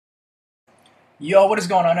Yo, what is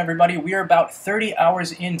going on, everybody? We are about 30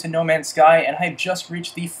 hours into No Man's Sky, and I have just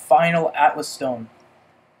reached the final Atlas Stone.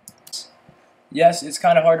 Yes, it's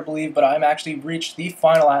kind of hard to believe, but I'm actually reached the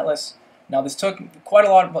final Atlas. Now, this took quite a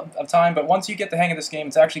lot of time, but once you get the hang of this game,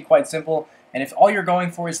 it's actually quite simple. And if all you're going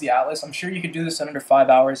for is the Atlas, I'm sure you could do this in under 5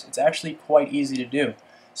 hours. It's actually quite easy to do.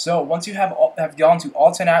 So once you have gone to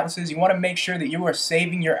all 10 Atlases, you want to make sure that you are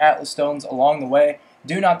saving your Atlas Stones along the way.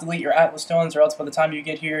 Do not delete your Atlas Stones, or else by the time you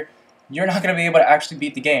get here, you're not going to be able to actually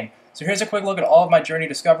beat the game. So here's a quick look at all of my journey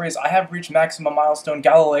discoveries. I have reached maximum milestone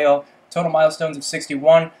Galileo, total milestones of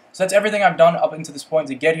 61. So that's everything I've done up until this point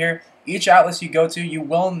to get here. Each Atlas you go to, you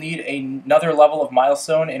will need another level of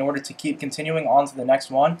milestone in order to keep continuing on to the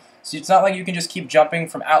next one. So it's not like you can just keep jumping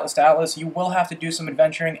from Atlas to Atlas. You will have to do some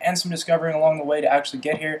adventuring and some discovering along the way to actually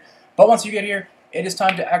get here. But once you get here, it is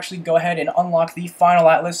time to actually go ahead and unlock the final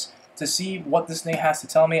Atlas to see what this thing has to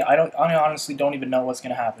tell me. I honestly don't even know what's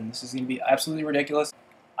going to happen. This is going to be absolutely ridiculous.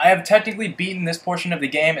 I have technically beaten this portion of the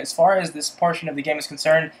game. As far as this portion of the game is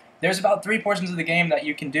concerned, there's about 3 portions of the game that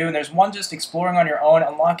you can do, and there's one just exploring on your own,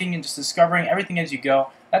 unlocking and just discovering everything as you go.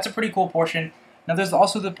 That's a pretty cool portion. Now there's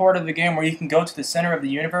also the part of the game where you can go to the center of the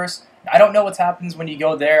universe. I don't know what happens when you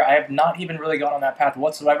go there. I have not even really gone on that path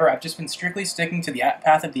whatsoever. I've just been strictly sticking to the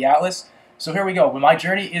path of the Atlas. So here we go. When my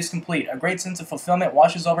journey is complete, a great sense of fulfillment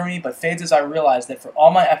washes over me, but fades as I realize that for all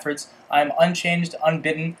my efforts, I am unchanged,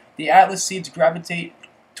 unbidden. The Atlas seeds gravitate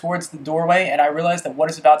towards the doorway, and I realize that what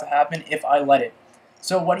is about to happen if I let it.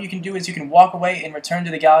 So what you can do is you can walk away and return to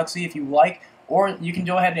the galaxy if you like, or you can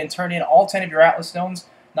go ahead and turn in all 10 of your Atlas Stones.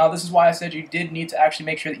 Now this is why I said you did need to actually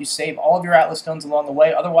make sure that you save all of your Atlas Stones along the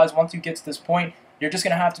way. Otherwise, once you get to this point, you're just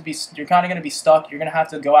going to have to be, you're kind of going to be stuck. You're going to have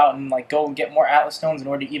to go out and go and get more Atlas Stones in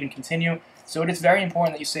order to even continue. So it is very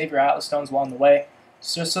important that you save your Atlas Stones along the way,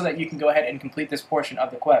 just so that you can go ahead and complete this portion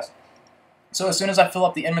of the quest. So as soon as I fill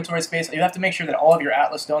up the inventory space, you have to make sure that all of your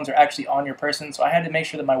Atlas Stones are actually on your person. So I had to make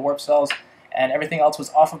sure that my warp cells and everything else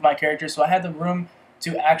was off of my character, so I had the room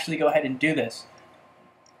to actually go ahead and do this.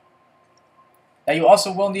 Now you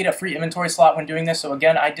also will need a free inventory slot when doing this, so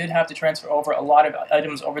again, I did have to transfer over a lot of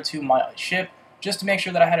items over to my ship, just to make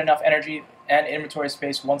sure that I had enough energy and inventory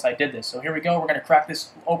space once I did this. So here we go, we're going to crack this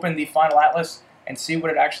open, the final Atlas, and see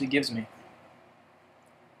what it actually gives me.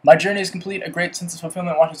 My journey is complete, a great sense of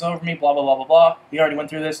fulfillment washes over me, blah blah blah blah blah. We already went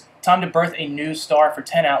through this. Time to birth a new star for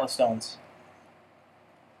 10 Atlas Stones.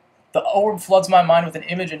 The orb floods my mind with an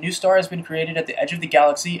image. A new star has been created at the edge of the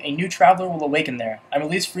galaxy. A new traveler will awaken there. I'm at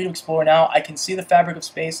least free to explore now. I can see the fabric of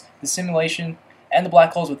space, the simulation, and the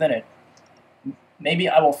black holes within it. Maybe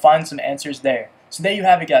I will find some answers there. So there you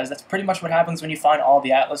have it, guys. That's pretty much what happens when you find all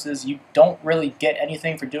the Atlases. You don't really get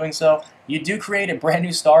anything for doing so. You do create a brand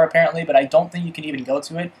new star, apparently, but I don't think you can even go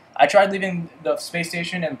to it. I tried leaving the space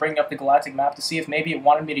station and bringing up the galactic map to see if maybe it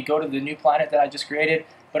wanted me to go to the new planet that I just created,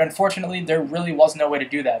 but unfortunately, there really was no way to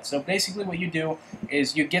do that. So basically what you do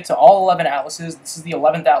is you get to all 11 Atlases. This is the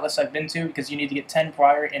 11th Atlas I've been to because you need to get 10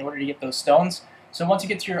 prior in order to get those stones. So once you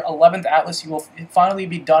get to your 11th Atlas, you will finally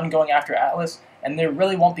be done going after Atlas, and there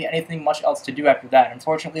really won't be anything much else to do after that.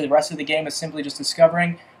 Unfortunately, the rest of the game is simply just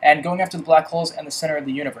discovering and going after the black holes and the center of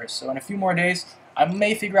the universe. So in a few more days, I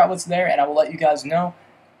may figure out what's there, and I will let you guys know.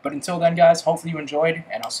 But until then, guys, hopefully you enjoyed,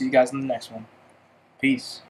 and I'll see you guys in the next one. Peace.